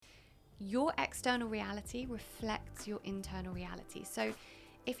Your external reality reflects your internal reality. So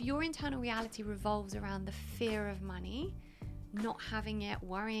if your internal reality revolves around the fear of money, not having it,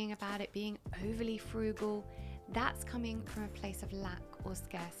 worrying about it, being overly frugal, that's coming from a place of lack or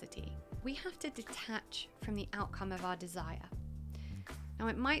scarcity. We have to detach from the outcome of our desire. Now,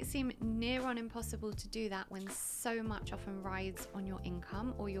 it might seem near on impossible to do that when so much often rides on your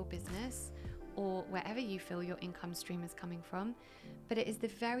income or your business or wherever you feel your income stream is coming from, but it is the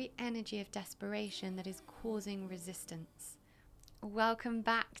very energy of desperation that is causing resistance. Welcome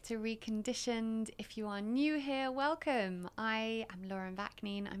back to Reconditioned. If you are new here, welcome. I am Lauren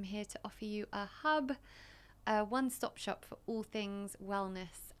Vaknin. I'm here to offer you a hub, a one-stop shop for all things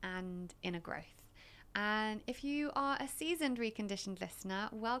wellness and inner growth. And if you are a seasoned Reconditioned listener,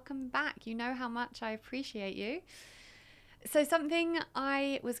 welcome back. You know how much I appreciate you. So something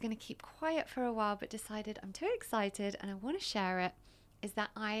I was going to keep quiet for a while, but decided I'm too excited and I want to share it, is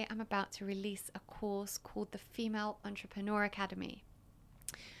that I am about to release a course called the Female Entrepreneur Academy.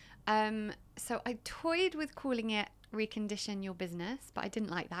 So I toyed with calling it Recondition Your Business, but I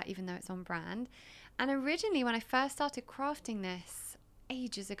didn't like that, even though it's on brand. And originally, when I first started crafting this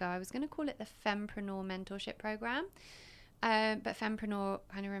ages ago, I was going to call it the Fempreneur Mentorship Program. But Fempreneur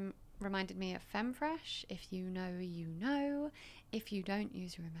kind of reminded me of Femfresh. If you know, you know. If you don't,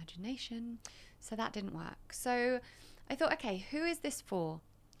 use your imagination. So that didn't work. So I thought, okay, who is this for?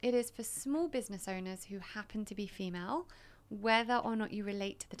 It is for small business owners who happen to be female, whether or not you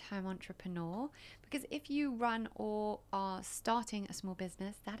relate to the term entrepreneur. Because if you run or are starting a small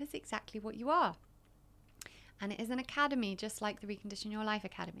business, that is exactly what you are. And it is an academy, just like the Recondition Your Life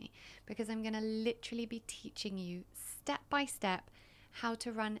Academy, because I'm going to literally be teaching you step by step how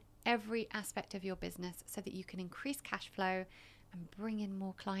to run every aspect of your business so that you can increase cash flow and bring in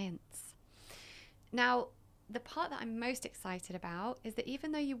more clients. Now, the part that I'm most excited about is that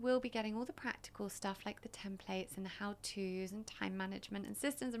even though you will be getting all the practical stuff like the templates and the how-tos and time management and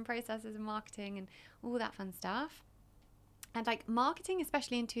systems and processes and marketing and all that fun stuff, and like marketing,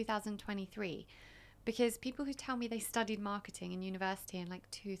 especially in 2023, because people who tell me they studied marketing in university in like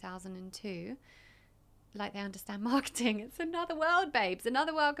 2002, like they understand marketing, it's another world, babes,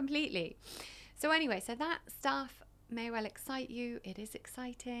 another world completely. So anyway, so that stuff may well excite you. It is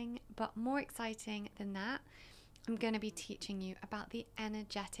exciting, but more exciting than that, I'm going to be teaching you about the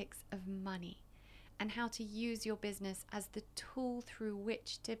energetics of money and how to use your business as the tool through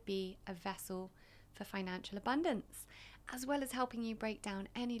which to be a vessel for financial abundance, as well as helping you break down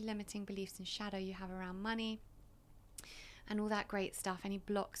any limiting beliefs and shadow you have around money and all that great stuff, any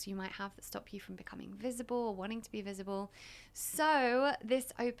blocks you might have that stop you from becoming visible or wanting to be visible. So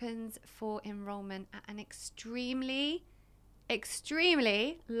this opens for enrollment at an extremely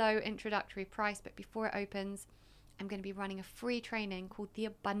low introductory price. But before it opens, I'm going to be running a free training called The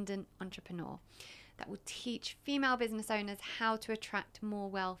Abundant Entrepreneur that will teach female business owners how to attract more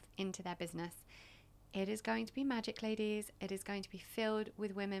wealth into their business. It is going to be magic, ladies. It is going to be filled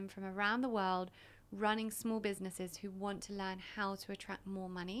with women from around the world running small businesses who want to learn how to attract more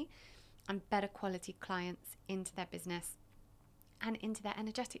money and better quality clients into their business and into their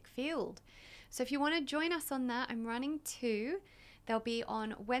energetic field. So if you want to join us on that, I'm running two. They'll be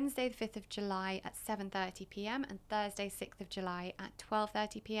on Wednesday the 5th of July at 7:30 p.m. and Thursday 6th of July at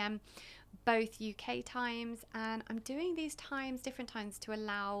 12:30 p.m. both UK times. And I'm doing these times, different times, to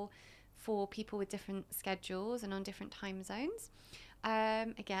allow for people with different schedules and on different time zones.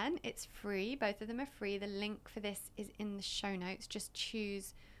 Again, it's free. Both of them are free. The link for this is in the show notes. Just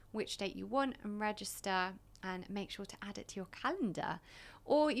choose which date you want and register and make sure to add it to your calendar.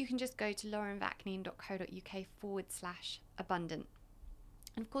 Or you can just go to laurenvaknin.co.uk/abundant.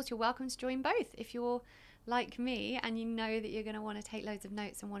 And of course, you're welcome to join both if you're like me and you know that you're going to want to take loads of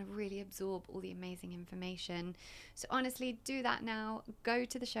notes and want to really absorb all the amazing information. So honestly, do that now. Go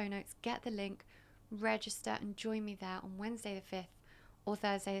to the show notes, get the link, register and join me there on Wednesday the 5th or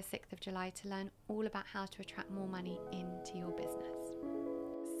Thursday the 6th of July to learn all about how to attract more money into your business.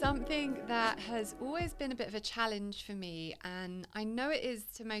 Something that has always been a bit of a challenge for me, and I know it is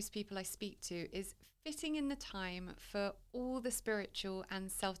to most people I speak to, is fitting in the time for all the spiritual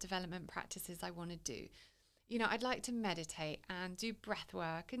and self-development practices I want to do. You know, I'd like to meditate and do breath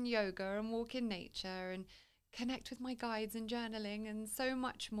work and yoga and walk in nature and connect with my guides and journaling and so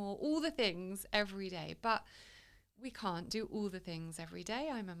much more, all the things every day. But we can't do all the things every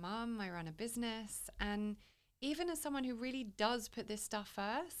day. I'm a mum, I run a business, and even as someone who really does put this stuff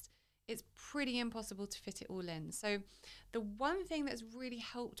first, it's pretty impossible to fit it all in. So the one thing that's really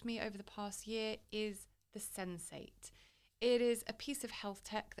helped me over the past year is the Sensate. It is a piece of health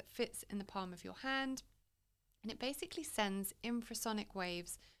tech that fits in the palm of your hand, and it basically sends infrasonic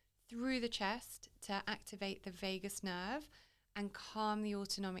waves through the chest to activate the vagus nerve and calm the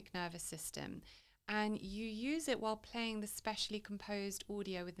autonomic nervous system. And you use it while playing the specially composed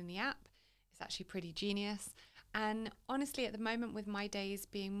audio within the app. It's actually pretty genius. And honestly, at the moment, with my days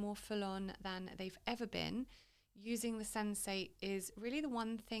being more full on than they've ever been, using the Sensate is really the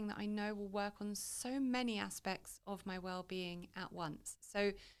one thing that I know will work on so many aspects of my well-being at once.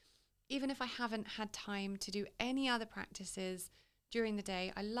 So even if I haven't had time to do any other practices during the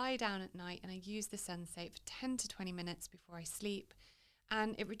day, I lie down at night and I use the Sensate for 10 to 20 minutes before I sleep.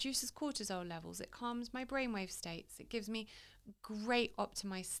 And it reduces cortisol levels. It calms my brainwave states. It gives me great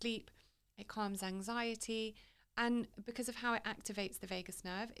optimized sleep. It calms anxiety. And because of how it activates the vagus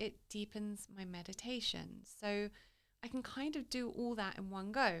nerve, it deepens my meditation. So I can kind of do all that in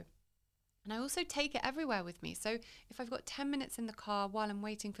one go. And I also take it everywhere with me. So if I've got 10 minutes in the car while I'm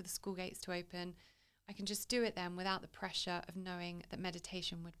waiting for the school gates to open, I can just do it then without the pressure of knowing that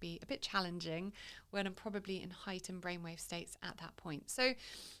meditation would be a bit challenging when I'm probably in heightened brainwave states at that point. So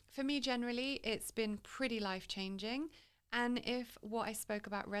for me, generally, it's been pretty life-changing. And if what I spoke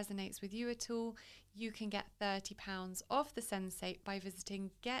about resonates with you at all, you can get £30 off the Sensate by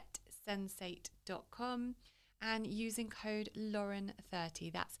visiting getsensate.com and using code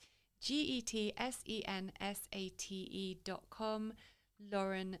Lauren30. That's GETSENSATE.com,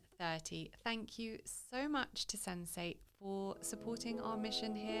 Lauren30. Thank you so much to Sensate for supporting our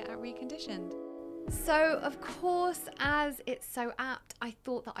mission here at Reconditioned. So, of course, as it's so apt, I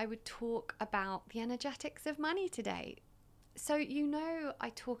thought that I would talk about the energetics of money today. So, I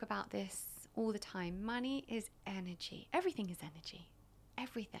talk about this all the time. Money is energy. Everything is energy.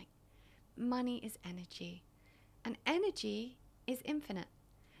 Everything. Money is energy. And energy is infinite.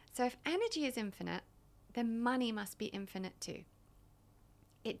 So if energy is infinite, then money must be infinite too.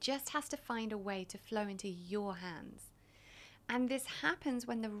 It just has to find a way to flow into your hands. And this happens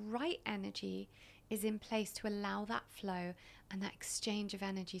when the right energy is in place to allow that flow and that exchange of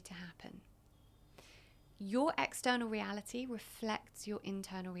energy to happen. Your external reality reflects your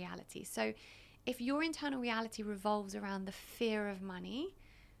internal reality. So if your internal reality revolves around the fear of money,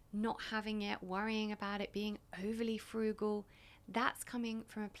 not having it, worrying about it, being overly frugal, that's coming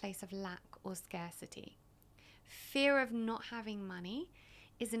from a place of lack or scarcity. Fear of not having money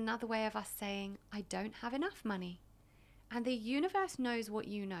is another way of us saying, I don't have enough money. And the universe knows what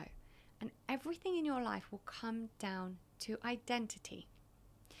you know. And everything in your life will come down to identity.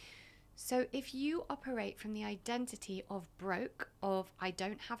 So if you operate from the identity of broke, of I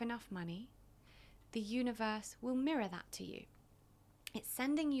don't have enough money, the universe will mirror that to you. It's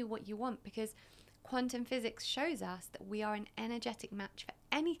sending you what you want because quantum physics shows us that we are an energetic match for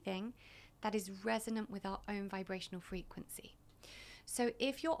anything that is resonant with our own vibrational frequency. So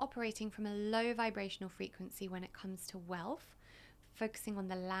if you're operating from a low vibrational frequency when it comes to wealth, focusing on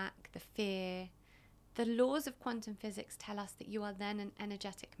the lack, the fear, the laws of quantum physics tell us that you are then an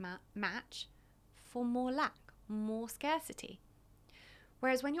energetic match for more lack, more scarcity.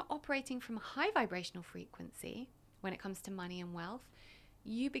 Whereas when you're operating from a high vibrational frequency, when it comes to money and wealth,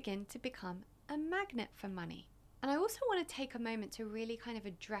 you begin to become a magnet for money. And I also want to take a moment to really kind of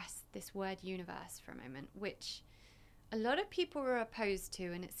address this word universe for a moment, which a lot of people are opposed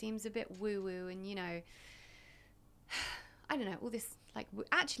to, and it seems a bit woo-woo and, I don't know, all this,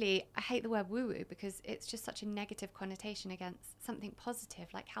 actually, I hate the word woo-woo because it's just such a negative connotation against something positive,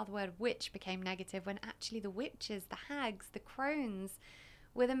 like how the word witch became negative when actually the witches, the hags, the crones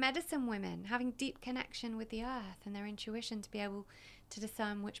were the medicine women, having deep connection with the earth and their intuition to be able to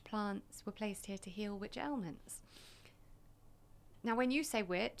discern which plants were placed here to heal which ailments. Now, when you say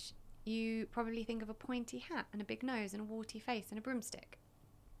witch, you probably think of a pointy hat and a big nose and a warty face and a broomstick.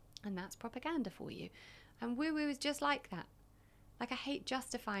 And that's propaganda for you. And woo-woo is just like that. I hate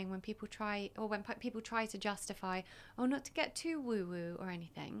justifying when people try to justify, not to get too woo-woo or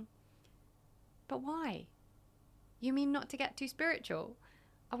anything. But why? You mean not to get too spiritual?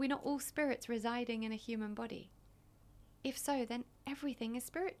 Are we not all spirits residing in a human body? If so, then everything is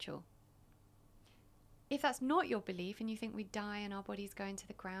spiritual. If that's not your belief and you think we die and our bodies go into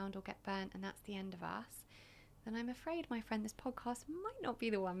the ground or get burnt and that's the end of us, then I'm afraid, my friend, this podcast might not be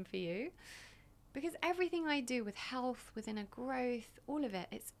the one for you. Because everything I do with health, with inner growth, all of it,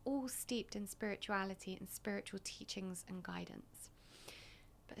 it's all steeped in spirituality and spiritual teachings and guidance.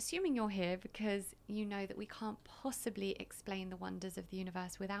 But assuming you're here because you know that we can't possibly explain the wonders of the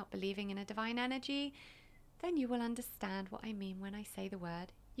universe without believing in a divine energy, then you will understand what I mean when I say the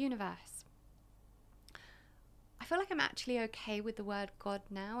word universe. I feel like I'm actually okay with the word God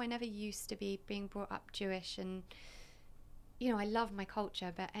now. I never used to be, being brought up Jewish, and I love my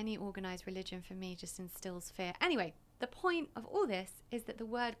culture, but any organized religion for me just instills fear. Anyway, the point of all this is that the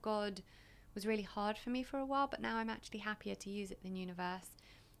word God was really hard for me for a while, but now I'm actually happier to use it than universe.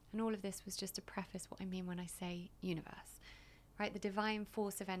 And all of this was just to preface what I mean when I say universe, right? The divine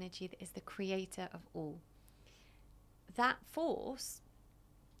force of energy that is the creator of all. That force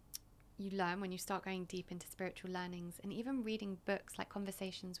you learn when you start going deep into spiritual learnings and even reading books like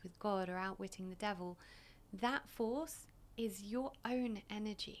Conversations with God or Outwitting the Devil. That force is your own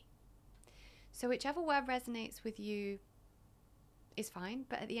energy. So whichever word resonates with you is fine,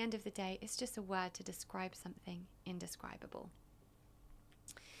 but at the end of the day, it's just a word to describe something indescribable.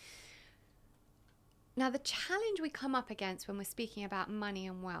 Now, the challenge we come up against when we're speaking about money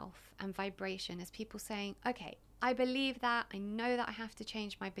and wealth and vibration is people saying, okay, I believe that, I know that I have to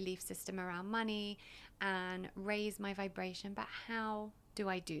change my belief system around money and raise my vibration, but how do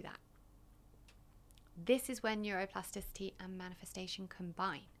I do that? This is when neuroplasticity and manifestation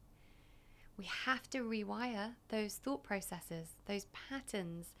combine. We have to rewire those thought processes, those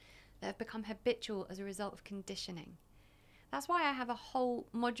patterns that have become habitual as a result of conditioning. That's why I have a whole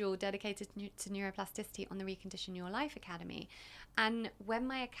module dedicated to neuroplasticity on the Recondition Your Life Academy. And when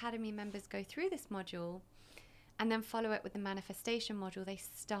my academy members go through this module and then follow it with the manifestation module, they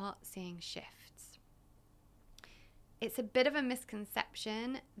start seeing shifts. It's a bit of a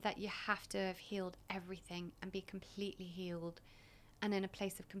misconception that you have to have healed everything and be completely healed and in a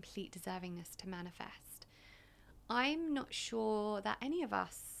place of complete deservingness to manifest. I'm not sure that any of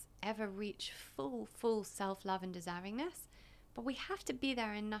us ever reach full self-love and deservingness, but we have to be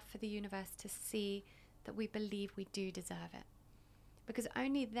there enough for the universe to see that we believe we do deserve it. Because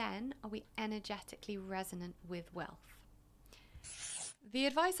only then are we energetically resonant with wealth. The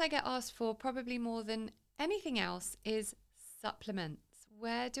advice I get asked for probably more than anything else is supplements.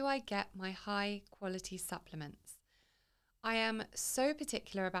 Where do I get my high quality supplements? I am so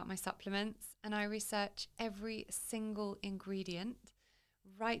particular about my supplements and I research every single ingredient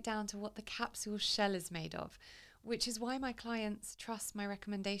right down to what the capsule shell is made of, which is why my clients trust my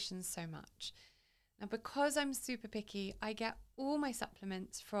recommendations so much. Now, because I'm super picky, I get all my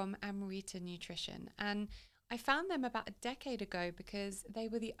supplements from Amrita Nutrition, and I found them about a decade ago because they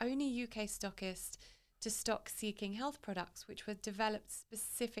were the only UK stockist to stock Seeking Health products, which were developed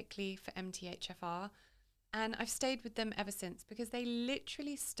specifically for MTHFR. And I've stayed with them ever since because they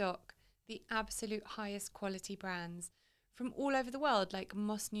literally stock the absolute highest quality brands from all over the world, like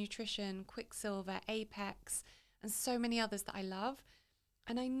Moss Nutrition, Quicksilver, Apex, and so many others that I love.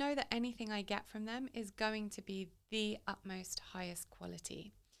 And I know that anything I get from them is going to be the utmost highest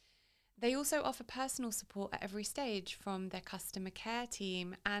quality. They also offer personal support at every stage from their customer care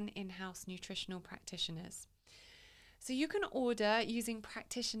team and in-house nutritional practitioners. So you can order using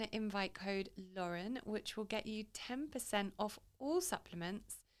practitioner invite code Lauren, which will get you 10% off all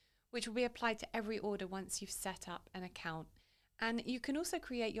supplements, which will be applied to every order once you've set up an account. And you can also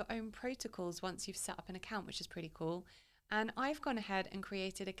create your own protocols once you've set up an account, which is pretty cool. And I've gone ahead and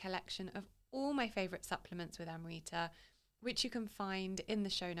created a collection of all my favorite supplements with Amrita, which you can find in the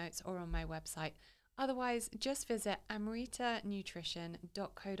show notes or on my website. Otherwise, just visit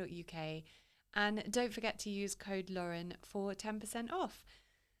amritanutrition.co.uk. And don't forget to use code Lauren for 10% off.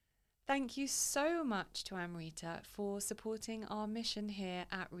 Thank you so much to Amrita for supporting our mission here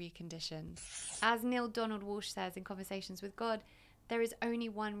at Reconditioned. As Neil Donald Walsh says in Conversations with God, there is only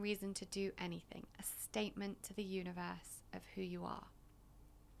one reason to do anything, a statement to the universe of who you are.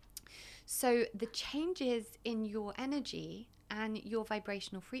 So the changes in your energy and your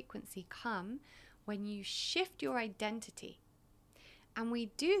vibrational frequency come when you shift your identity. And we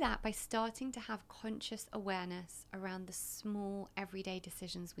do that by starting to have conscious awareness around the small everyday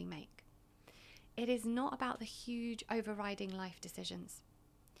decisions we make. It is not about the huge overriding life decisions.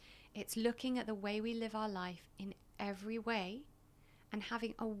 It's looking at the way we live our life in every way and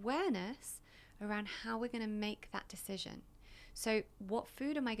having awareness around how we're going to make that decision. So what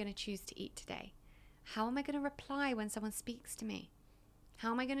food am I going to choose to eat today? How am I going to reply when someone speaks to me?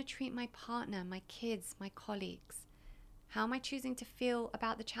 How am I going to treat my partner, my kids, my colleagues? How am I choosing to feel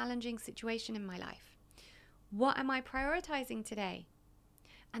about the challenging situation in my life? What am I prioritizing today?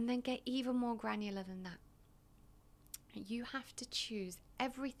 And then get even more granular than that. You have to choose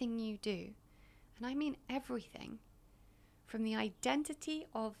everything you do, and I mean everything, from the identity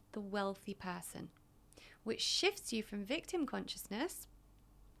of the wealthy person, which shifts you from victim consciousness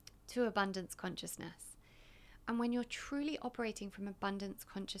to abundance consciousness. And when you're truly operating from abundance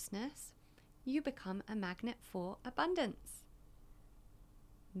consciousness, you become a magnet for abundance.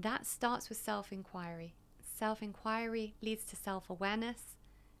 That starts with self-inquiry. Self-inquiry leads to self-awareness,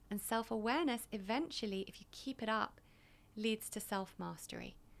 and self-awareness eventually, if you keep it up, leads to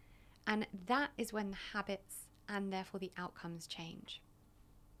self-mastery. And that is when the habits and therefore the outcomes change.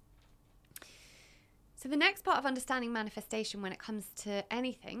 So the next part of understanding manifestation when it comes to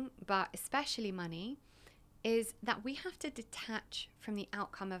anything, but especially money, is that we have to detach from the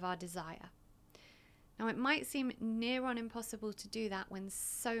outcome of our desire. Now, it might seem near on impossible to do that when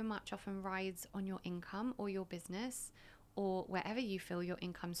so much often rides on your income or your business or wherever you feel your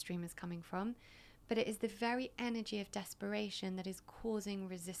income stream is coming from, but it is the very energy of desperation that is causing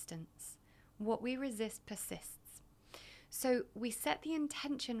resistance. What we resist persists. So we set the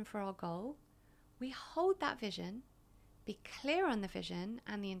intention for our goal, we hold that vision, be clear on the vision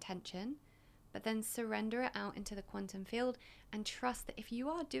and the intention, but then surrender it out into the quantum field and trust that if you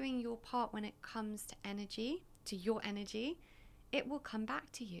are doing your part when it comes to energy, to your energy, it will come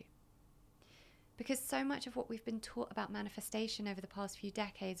back to you. Because so much of what we've been taught about manifestation over the past few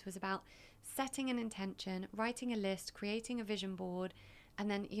decades was about setting an intention, writing a list, creating a vision board, and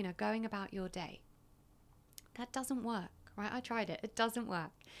then, going about your day. That doesn't work, right? I tried it. It doesn't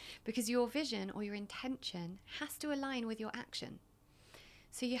work because your vision or your intention has to align with your action.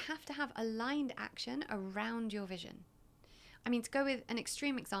 So you have to have aligned action around your vision. I mean, to go with an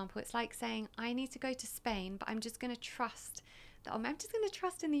extreme example, it's like saying, I need to go to Spain, but I'm just going to trust that I'm just going to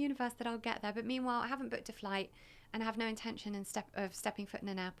trust in the universe that I'll get there. But meanwhile, I haven't booked a flight and I have no intention of stepping foot in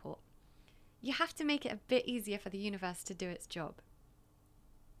an airport. You have to make it a bit easier for the universe to do its job.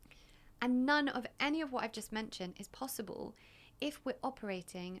 And none of any of what I've just mentioned is possible if we're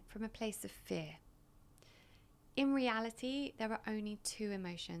operating from a place of fear. In reality, there are only two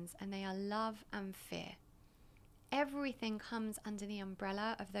emotions, and they are love and fear. Everything comes under the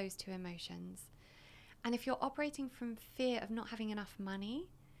umbrella of those two emotions. And if you're operating from fear of not having enough money,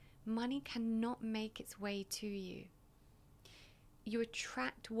 money cannot make its way to you. You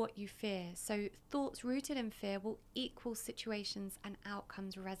attract what you fear. So thoughts rooted in fear will equal situations and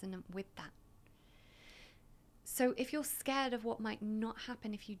outcomes resonant with that. So if you're scared of what might not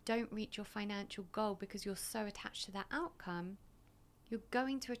happen if you don't reach your financial goal because you're so attached to that outcome, you're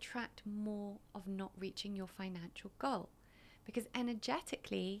going to attract more of not reaching your financial goal because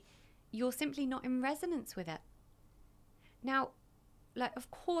energetically, you're simply not in resonance with it. Now, of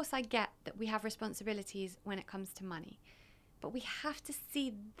course I get that we have responsibilities when it comes to money, but we have to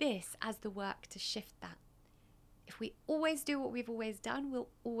see this as the work to shift that. If we always do what we've always done, we'll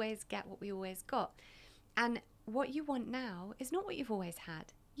always get what we always got. And what you want now is not what you've always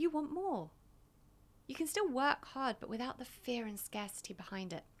had. You want more. You can still work hard, but without the fear and scarcity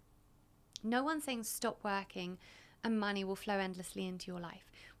behind it. No one's saying stop working and money will flow endlessly into your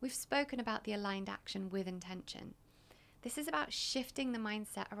life. We've spoken about the aligned action with intention. This is about shifting the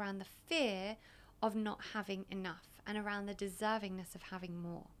mindset around the fear of not having enough and around the deservingness of having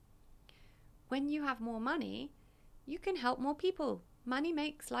more. When you have more money, you can help more people. Money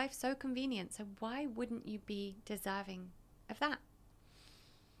makes life so convenient, so why wouldn't you be deserving of that?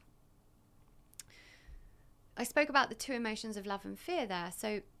 I spoke about the two emotions of love and fear there.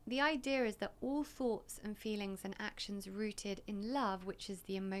 So the idea is that all thoughts and feelings and actions rooted in love, which is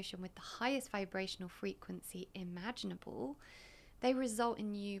the emotion with the highest vibrational frequency imaginable, they result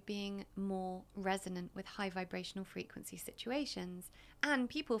in you being more resonant with high vibrational frequency situations and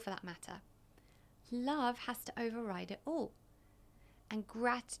people for that matter. Love has to override it all. And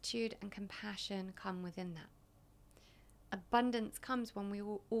gratitude and compassion come within that. Abundance comes when we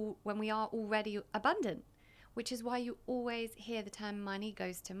are already abundant, which is why you always hear the term money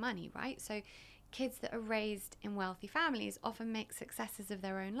goes to money, right? So kids that are raised in wealthy families often make successes of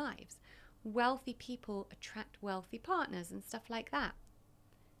their own lives. Wealthy people attract wealthy partners and stuff like that.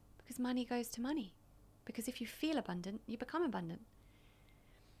 Because money goes to money. Because if you feel abundant, you become abundant.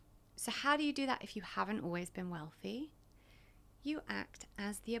 So how do you do that if you haven't always been wealthy? You act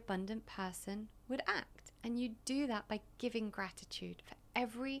as the abundant person would act. And you do that by giving gratitude for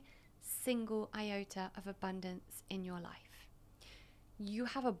every single iota of abundance in your life. You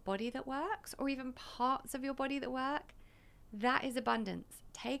have a body that works, or even parts of your body that work. That is abundance.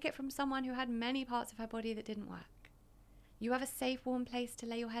 Take it from someone who had many parts of her body that didn't work. You have a safe, warm place to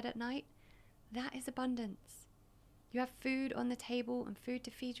lay your head at night. That is abundance. You have food on the table and food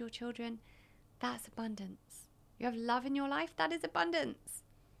to feed your children. That's abundance. You have love in your life. That is abundance.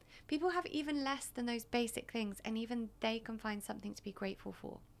 People have even less than those basic things, and even they can find something to be grateful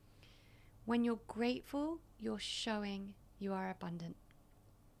for. When you're grateful, you're showing you are abundant.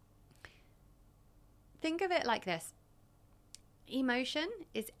 Think of it like this. Emotion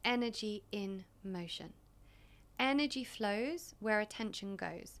is energy in motion. Energy flows where attention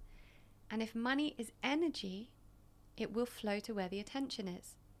goes. And if money is energy, it will flow to where the attention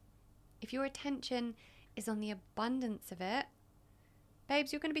is. If your attention is on the abundance of it,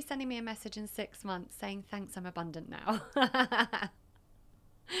 babes, you're going to be sending me a message in 6 months saying, thanks, I'm abundant now.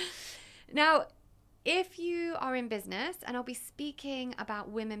 Now, if you are in business, and I'll be speaking about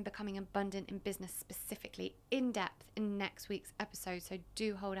women becoming abundant in business specifically in depth in next week's episode, so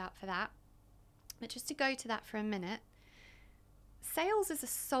do hold out for that. But just to go to that for a minute, sales is a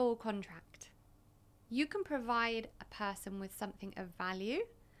soul contract. You can provide a person with something of value,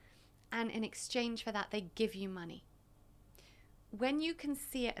 and in exchange for that, they give you money. When you can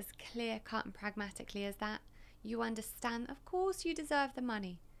see it as clear cut and pragmatically as that, you understand, of course, you deserve the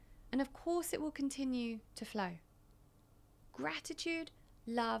money. And of course, it will continue to flow. Gratitude,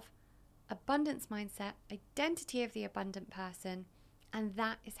 love, abundance mindset, identity of the abundant person, and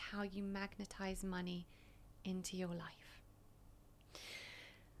that is how you magnetize money into your life.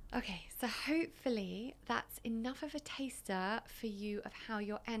 Okay, so hopefully that's enough of a taster for you of how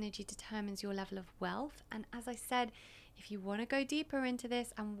your energy determines your level of wealth. And as I said, if you want to go deeper into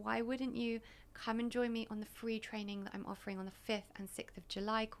this, and why wouldn't you, come and join me on the free training that I'm offering on the 5th and 6th of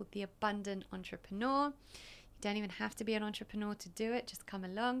July called The Abundant Entrepreneur. You don't even have to be an entrepreneur to do it, just come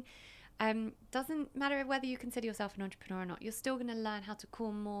along. Doesn't matter whether you consider yourself an entrepreneur or not, you're still going to learn how to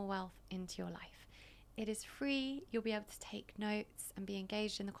call more wealth into your life. It is free. You'll be able to take notes and be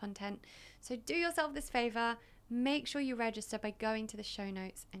engaged in the content. So do yourself this favor. Make sure you register by going to the show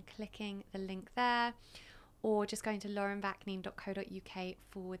notes and clicking the link there, or just going to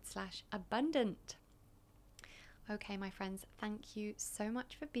laurenvakneen.co.uk/abundant. Okay, my friends, thank you so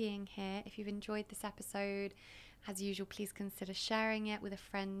much for being here. If you've enjoyed this episode, as usual, please consider sharing it with a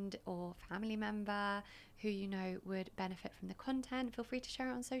friend or family member who you know would benefit from the content. Feel free to share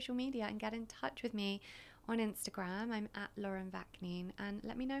it on social media and get in touch with me on Instagram. I'm at Lauren Vakneen, and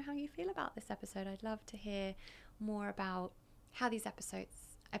let me know how you feel about this episode. I'd love to hear more about how these episodes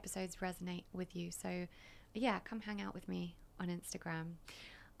resonate with you. So yeah, come hang out with me on Instagram.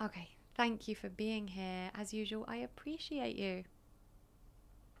 Okay, thank you for being here. As usual, I appreciate you.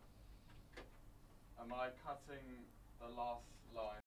 Am I cutting the last line